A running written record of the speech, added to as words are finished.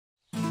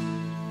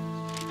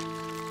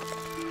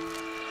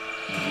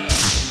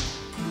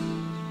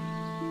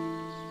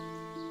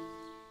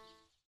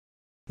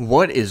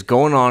What is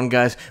going on,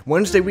 guys?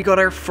 Wednesday we got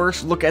our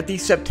first look at the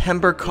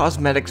September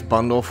Cosmetics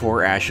bundle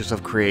for Ashes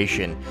of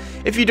Creation.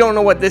 If you don't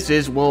know what this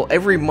is, well,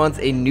 every month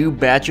a new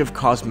batch of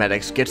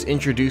cosmetics gets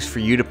introduced for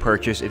you to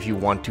purchase if you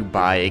want to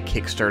buy a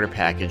Kickstarter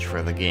package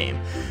for the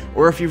game.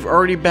 Or if you've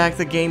already backed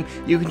the game,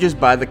 you can just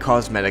buy the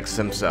cosmetics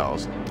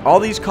themselves. All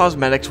these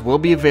cosmetics will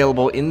be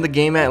available in the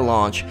game at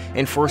launch,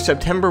 and for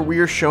September we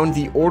are shown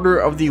the Order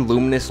of the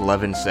Luminous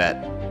Levin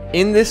set.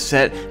 In this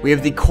set, we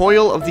have the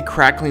Coil of the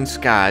Crackling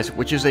Skies,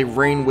 which is a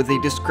ring with a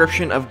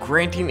description of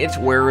granting its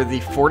wearer the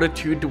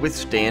fortitude to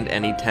withstand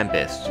any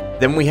tempest.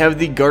 Then we have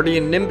the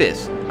Guardian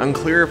Nimbus.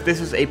 Unclear if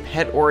this is a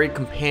pet or a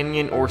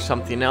companion or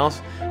something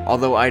else,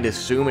 although I'd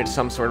assume it's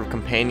some sort of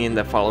companion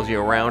that follows you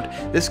around.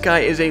 This guy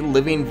is a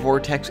living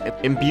vortex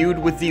imbued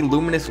with the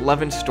luminous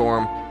Levin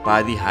storm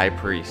by the High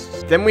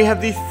Priest. Then we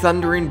have the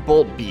Thundering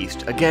Bolt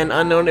Beast. Again,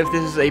 unknown if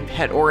this is a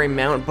pet or a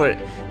mount, but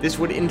this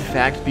would in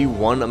fact be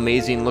one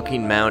amazing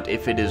looking mount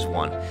if it is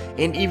one.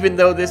 And even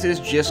though this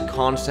is just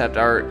concept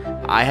art,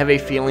 I have a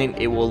feeling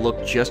it will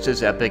look just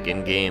as epic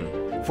in game.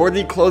 For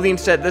the clothing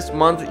set this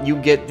month, you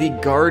get the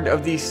Guard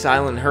of the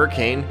Silent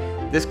Hurricane.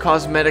 This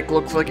cosmetic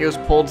looks like it was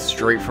pulled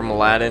straight from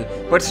Aladdin,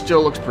 but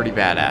still looks pretty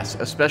badass,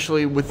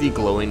 especially with the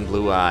glowing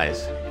blue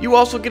eyes. You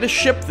also get a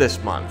ship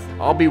this month.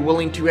 I'll be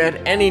willing to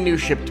add any new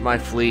ship to my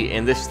fleet,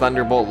 and this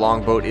Thunderbolt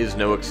longboat is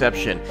no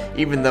exception,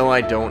 even though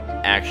I don't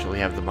actually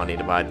have the money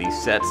to buy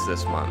these sets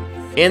this month.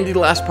 And the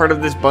last part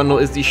of this bundle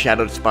is the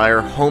Shadowed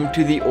Spire, home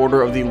to the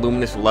Order of the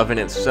Luminous Levin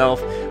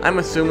itself. I'm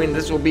assuming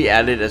this will be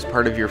added as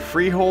part of your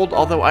freehold,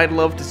 although I'd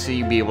love to see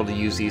you be able to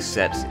use these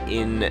sets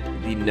in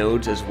the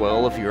nodes as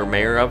well if you're a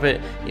mayor of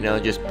it. You know,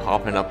 just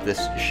popping up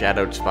this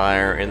Shadowed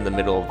Spire in the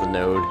middle of the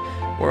node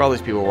where all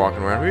these people are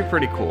walking around would be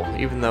pretty cool,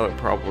 even though it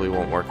probably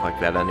won't work like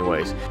that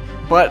anyways.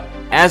 But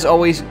as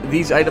always,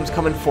 these items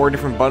come in 4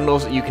 different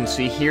bundles that you can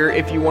see here.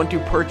 If you want to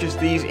purchase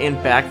these and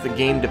back the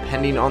game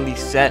depending on the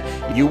set,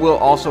 you will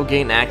also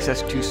gain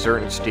access to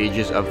certain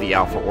stages of the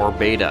alpha or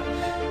beta.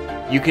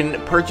 You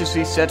can purchase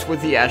these sets with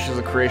the Ashes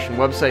of Creation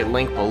website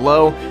link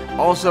below.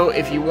 Also,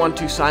 if you want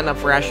to sign up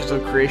for Ashes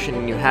of Creation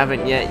and you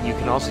haven't yet, you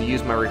can also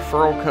use my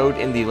referral code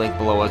in the link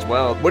below as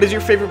well. What is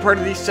your favorite part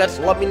of these sets?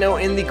 Let me know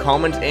in the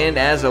comments, and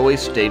as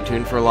always, stay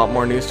tuned for a lot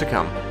more news to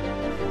come.